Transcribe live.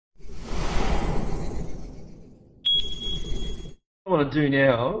I want to do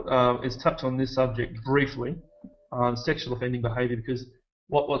now is touch on this subject briefly, sexual offending behaviour, because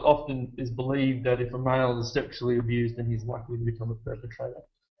what often is believed that if a male is sexually abused, then he's likely to become a perpetrator,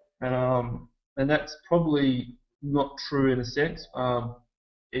 and that's probably not true in a sense.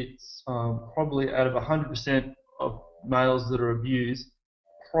 It's probably out of 100% of males that are abused,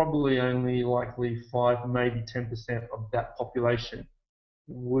 probably only likely 5, maybe 10% of that population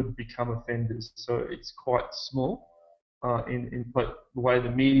would become offenders. So it's quite small. But the way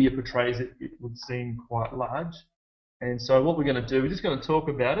the media portrays it, it would seem quite large. And so what we're going to do, we're just going to talk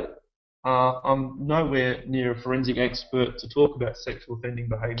about it. I'm nowhere near a forensic expert to talk about sexual offending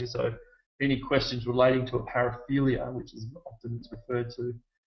behaviour, so any questions relating to a paraphilia, which is often it's referred to,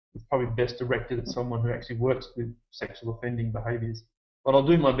 is probably best directed at someone who actually works with sexual offending behaviours. But I'll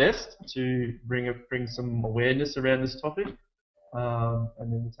do my best to bring some awareness around this topic, and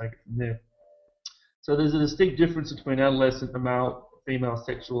then we'll take it from there. So there's a distinct difference between adolescent and male-female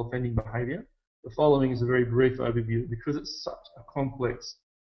sexual offending behaviour. The following is a very brief overview because it's such a complex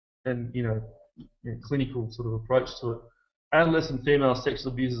and clinical sort of approach to it. Adolescent female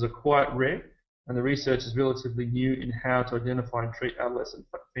sexual abusers are quite rare, and the research is relatively new in how to identify and treat adolescent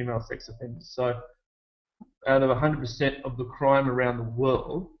female sex offenders. So out of 100% of the crime around the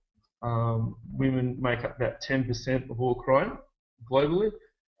world, women make up about 10% of all crime globally,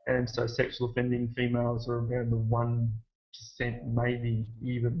 and so sexual offending females are around the 1%, maybe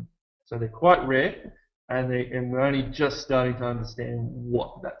even. So they're quite rare, and we're only just starting to understand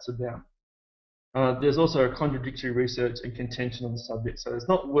what that's about. There's also a contradictory research and contention on the subject, so it's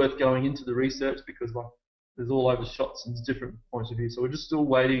not worth going into the research because there's all over shots and different points of view. So we're just still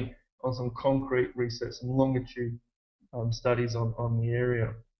waiting on some concrete research and longitude studies on the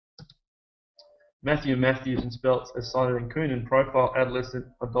area. Matthew Matthews and Speltz, as cited in Coonan, profile adolescent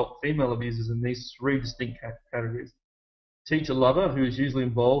adult female abusers in these 3 distinct categories. Teacher lover, who is usually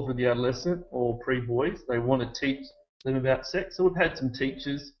involved with the adolescent or pre-boys. They want to teach them about sex. So we've had some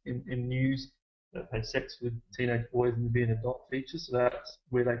teachers in news that have had sex with teenage boys and be an adult teacher, so that's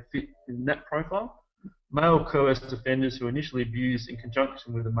where they fit in that profile. Male coerced offenders who initially abuse in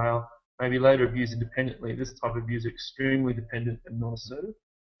conjunction with a male may be later abused independently. This type of abuse is extremely dependent and non-assertive.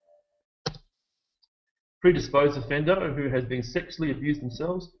 Predisposed offender who has been sexually abused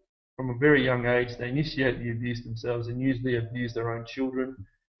themselves from a very young age. They initiate the abuse themselves and usually abuse their own children.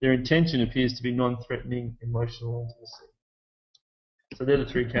 Their intention appears to be non-threatening emotional intimacy. So they're the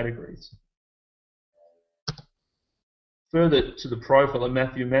 3 categories. Further to the profile of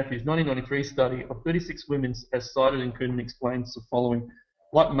Matthew Matthews' 1993 study of 36 women, as cited in Coonan, explains the following.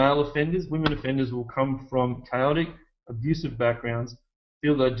 Like male offenders, women offenders will come from chaotic, abusive backgrounds,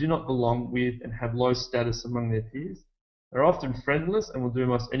 feel they do not belong with and have low status among their peers. They're often friendless and will do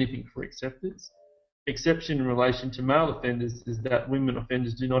almost anything for acceptance. Exception in relation to male offenders is that women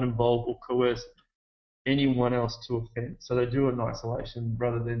offenders do not involve or coerce anyone else to offend. So they do it in isolation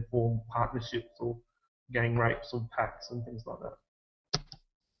rather than form partnerships or gang rapes or pacts and things like that.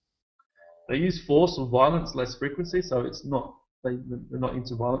 They use force or violence less frequency, so it's not they're not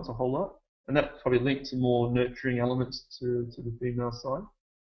into violence a whole lot, and that probably linked to more nurturing elements to the female side.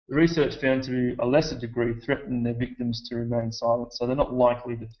 The research found to a lesser degree threaten their victims to remain silent, so they're not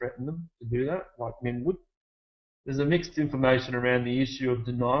likely to threaten them to do that like men would. There's a mixed information around the issue of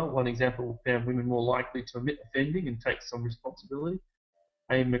denial. One example found women more likely to admit offending and take some responsibility.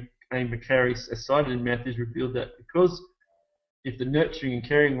 Amy McCary, as cited in Matthews, revealed that because if the nurturing and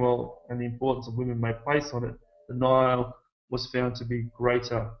caring role and the importance of women may place on it, denial was found to be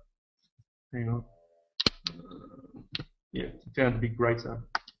greater. Found to be greater.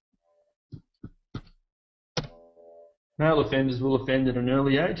 Male offenders will offend at an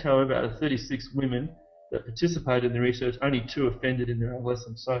early age. However, out of 36 women that participated in the research, only 2 offended in their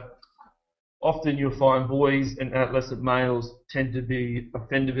adolescence. So often you'll find boys and adolescent males tend to be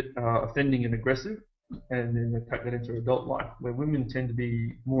offending and aggressive, and then they take that into adult life, where women tend to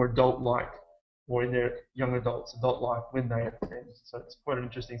be more adult-like, or in their young adults, adult-like, when they offend. So it's quite an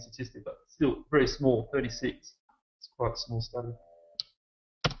interesting statistic, but still very small, 36. It's quite a small study.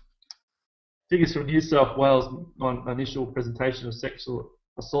 Figures from New South Wales on initial presentation of sexual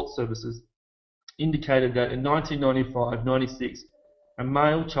assault services indicated that in 1995-96, a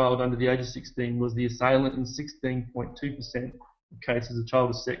male child under the age of 16 was the assailant in 16.2% of cases of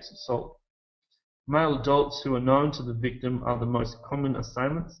child sex assault. Male adults who are known to the victim are the most common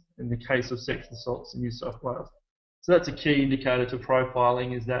assailants in the case of sexual assaults in New South Wales. So that's a key indicator to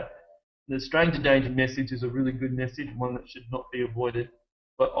profiling, is that the stranger danger message is a really good message, one that should not be avoided.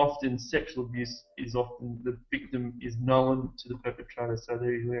 But often sexual abuse is often the victim is known to the perpetrator, so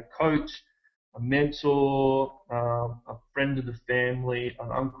they're usually a coach, a mentor, a friend of the family,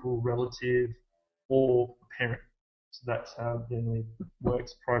 an uncle, relative, or a parent. So that's how it generally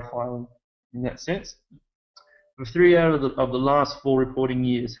works, profiling in that sense. For 3 out of the last 4 reporting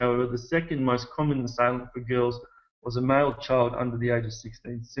years, however, the second most common assailant for girls was a male child under the age of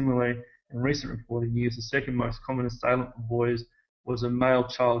 16. Similarly, in recent reporting years, the second most common assailant for boys was a male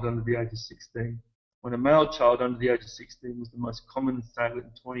child under the age of 16, when a male child under the age of 16 was the most common assailant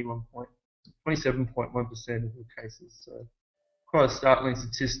in 27.1% of all cases. So quite a startling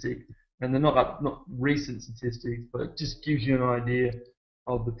statistic, and they're not recent statistics, but it just gives you an idea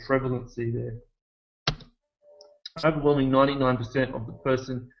of the prevalency there. Overwhelming 99% of the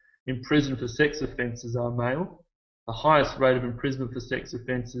person in prison for sex offences are male. The highest rate of imprisonment for sex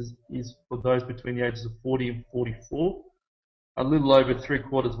offences is for those between the ages of 40 and 44. A little over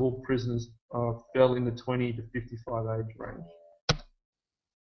 3/4 of all prisoners fell in the 20 to 55 age range.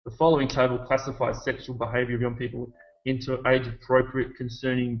 The following table classifies sexual behaviour of young people into age-appropriate,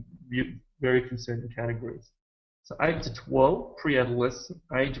 very concerning categories. So 8 to 12, pre-adolescent,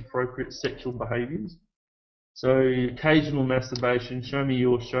 age-appropriate sexual behaviours. So occasional masturbation, show me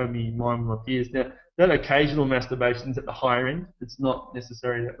yours, show me mine with my peers. Now, that occasional masturbation is at the higher end. It's not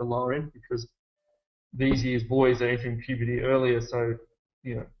necessarily at the lower end, because these years boys are entering puberty earlier, so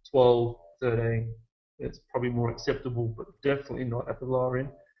 12, 13, it's probably more acceptable, but definitely not at the lower end.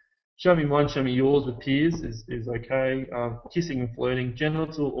 Show me mine, show me yours with peers is okay. Kissing and flirting,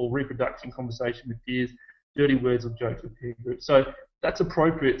 genital or reproduction conversation with peers, dirty words or jokes with peer groups. So that's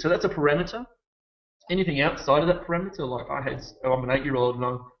appropriate. So that's a parameter. Anything outside of that parameter, like I'm an 8-year-old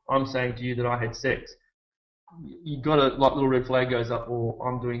and I'm saying to you that I had sex, you got a little red flag goes up, or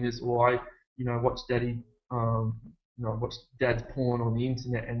I'm doing this, or I watched watched dad's porn on the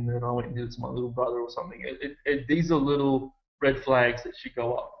internet, and then I went and did it to my little brother or something. These are little red flags that should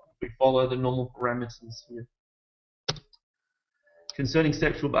go up. We follow the normal parameters here. Concerning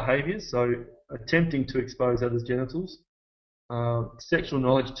sexual behaviours, so attempting to expose others' genitals. Sexual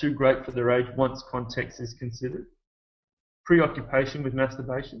knowledge too great for their age once context is considered. Preoccupation with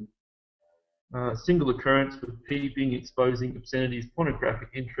masturbation. Single occurrence with peeping, exposing, obscenities, pornographic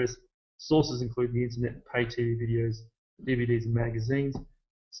interest. Sources include the internet, pay TV videos, DVDs and magazines.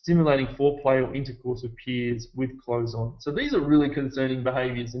 Stimulating foreplay or intercourse with peers with clothes on. So these are really concerning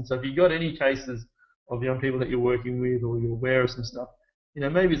behaviours, and so if you've got any cases of young people that you're working with, or you're aware of some stuff,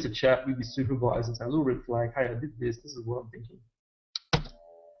 maybe it's a chat with your supervisor and say, a little red flag, hey, I did this is what I'm thinking.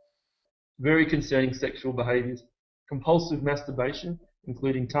 Very concerning sexual behaviours. Compulsive masturbation,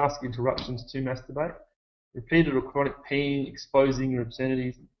 including task interruptions to masturbate. Repeated or chronic peeing, exposing or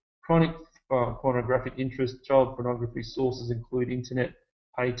obscenities. Chronic pornographic interest, child pornography. Sources include internet,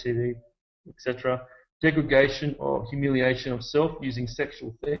 pay TV, etc. Degradation or humiliation of self using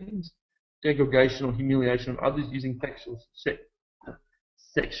sexual themes. Degradation or humiliation of others using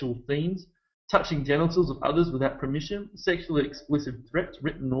sexual themes. Touching genitals of others without permission. Sexually explicit threats,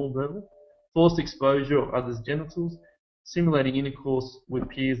 written or verbal. Forced exposure of others' genitals. Simulating intercourse with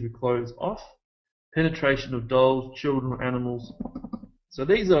peers with clothes off. Penetration of dolls, children or animals. So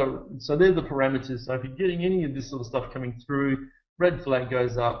they're the parameters. So if you're getting any of this sort of stuff coming through, red flag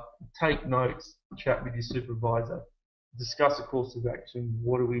goes up, take notes, chat with your supervisor, discuss a course of action,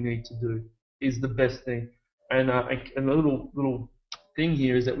 what do we need to do, is the best thing. And a little thing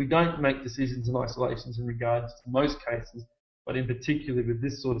here is that we don't make decisions in isolations in regards to most cases, but in particular with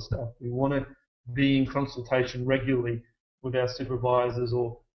this sort of stuff. We want to be in consultation regularly with our supervisors,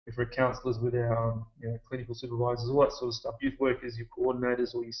 or if we're counsellors, with our clinical supervisors, all that sort of stuff, youth workers, your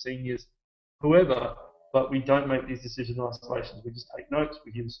coordinators or your seniors, whoever, but we don't make these decisions in isolations. We just take notes,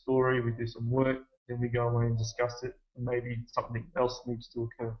 we give a story, we do some work, then we go away and discuss it, and maybe something else needs to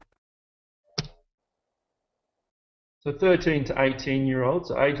occur. So 13 to 18-year-olds,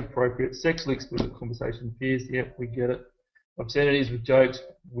 so age-appropriate, sexually explicit conversation with peers, yep, we get it. Obscenities with jokes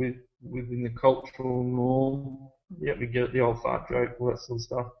within the cultural norm, yep, we get it, the old fart joke, all that sort of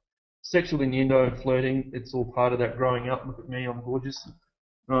stuff. Sexual innuendo and flirting, it's all part of that growing up, look at me, I'm gorgeous.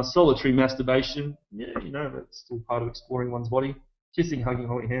 Solitary masturbation, yeah, that's still part of exploring one's body. Kissing, hugging,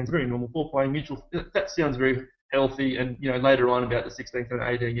 holding hands, very normal. Foreplay, mutual, that sounds very healthy, and later on about the 16th and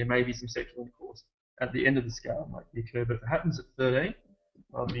 18, yeah, maybe some sexual intercourse at the end of the scale might occur, but if it happens at 13,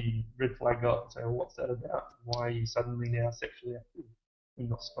 I'll be red flag up and say, well, what's that about? Why are you suddenly now sexually active when you're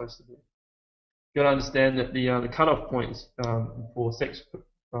not supposed to be? You've got to understand that the cut-off points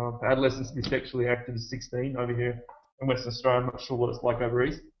for adolescents to be sexually active is 16 over here in Western Australia. I'm not sure what it's like over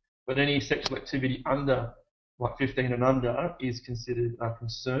east, but any sexual activity under 15 and under is considered a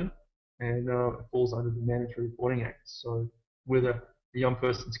concern, and it falls under the Mandatory Reporting Act. So whether the young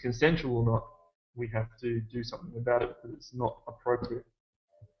person's consensual or not we have to do something about it because it's not appropriate.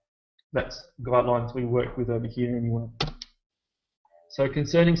 That's guidelines we work with over here anyway. So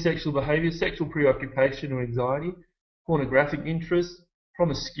concerning sexual behaviour, sexual preoccupation or anxiety, pornographic interest,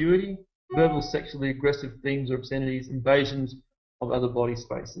 promiscuity, verbal sexually aggressive themes or obscenities, invasions of other body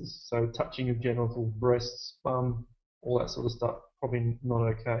spaces. So touching of genitals, breasts, bum, all that sort of stuff, probably not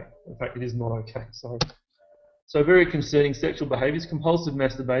okay. In fact, it is not okay. So very concerning sexual behaviours, compulsive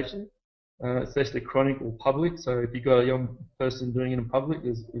masturbation, especially chronic or public. So if you've got a young person doing it in public,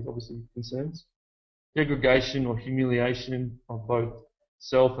 there's obviously concerns. Degradation or humiliation of both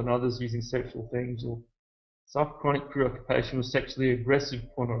self and others using sexual themes, or subchronic preoccupation with sexually aggressive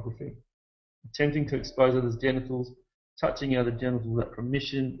pornography, attempting to expose others' genitals, touching other genitals without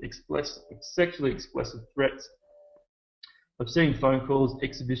permission, sexually explicit threats, obscene phone calls,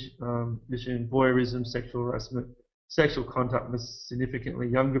 exhibition, voyeurism, sexual harassment, sexual contact with significantly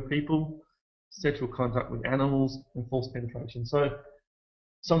younger people, sexual contact with animals, and false penetration. So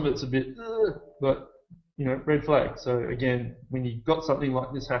some of it's a bit, but you know, red flag. So again, when you've got something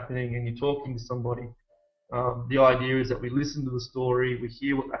like this happening and you're talking to somebody, the idea is that we listen to the story, we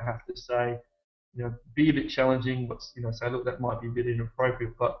hear what they have to say, you know, be a bit challenging, but you know, say, look, that might be a bit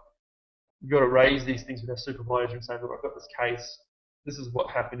inappropriate, but you've got to raise these things with our supervisor and say, look, I've got this case, this is what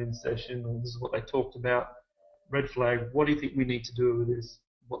happened in session, or this is what they talked about. Red flag, what do you think we need to do with this?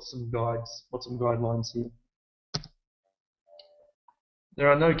 What's some guidelines here? There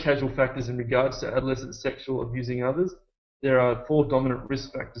are no casual factors in regards to adolescent sexual abusing others. There are 4 dominant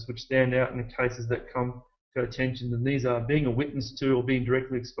risk factors which stand out in the cases that come to attention, and these are being a witness to or being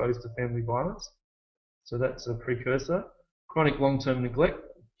directly exposed to family violence. So that's a precursor. Chronic long-term neglect,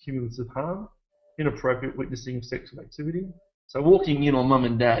 cumulative harm, inappropriate witnessing of sexual activity. So walking in on mum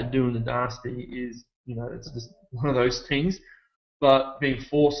and dad doing the nasty is, you know, it's just one of those things, but being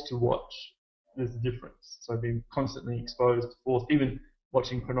forced to watch, there's a difference. So being constantly exposed, forced, even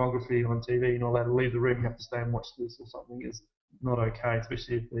watching pornography on TV, you're not allowed to leave the room, you have to stay and watch this or something, is not okay,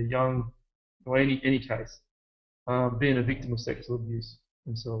 especially if they're young, or any case. Being a victim of sexual abuse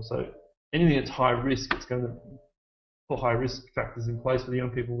themselves. So anything that's high risk, it's going to put high risk factors in place for the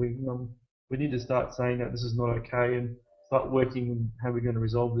young people. We need to start saying that this is not okay and start working on how we're going to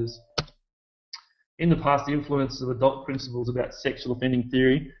resolve this. In the past, the influence of adult principles about sexual offending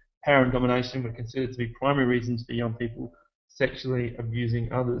theory, power and domination were considered to be primary reasons for young people sexually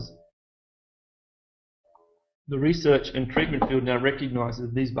abusing others. The research and treatment field now recognises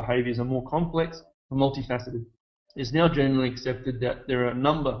that these behaviours are more complex and multifaceted. It's now generally accepted that there are a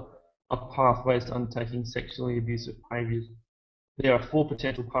number of pathways to undertaking sexually abusive behaviours. There are 4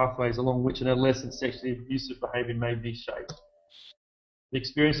 potential pathways along which an adolescent sexually abusive behaviour may be shaped. The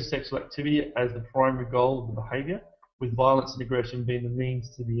experience of sexual activity as the primary goal of the behaviour, with violence and aggression being the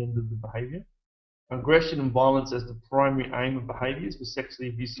means to the end of the behaviour. Aggression and violence as the primary aim of behaviours, with sexually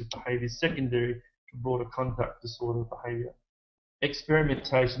abusive behaviours secondary to broader conduct disorder behaviour.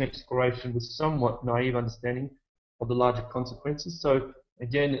 Experimentation, exploration with somewhat naive understanding of the larger consequences. So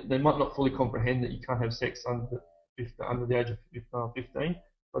again, they might not fully comprehend that you can't have sex under the age of 15,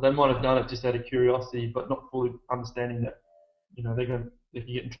 but they might have done it just out of curiosity, but not fully understanding that, you know, they can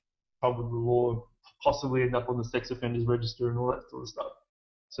get in trouble with the law, possibly end up on the sex offenders register and all that sort of stuff.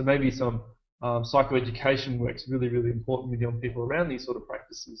 So maybe some psychoeducation work's really, really important with young people around these sort of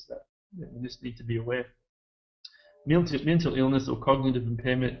practices that you just need to be aware. Mental illness or cognitive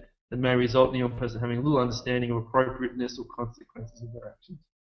impairment that may result in the young person having a little understanding of appropriateness or consequences of their actions.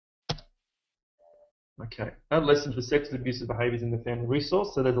 Okay, adolescents with sexually abusive behaviours in the family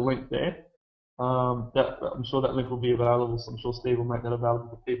resource. So there's a link there. I'm sure that link will be available. So I'm sure Steve will make that available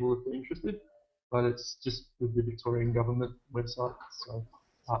for people if they're interested. But it's just with the Victorian Government website, so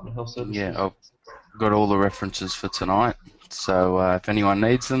Department of Health Services. Yeah, I've got all the references for tonight. So if anyone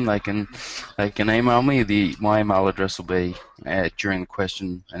needs them, they can email me. My email address will be during the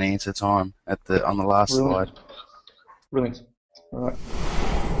question and answer time on the last slide. Brilliant. All right.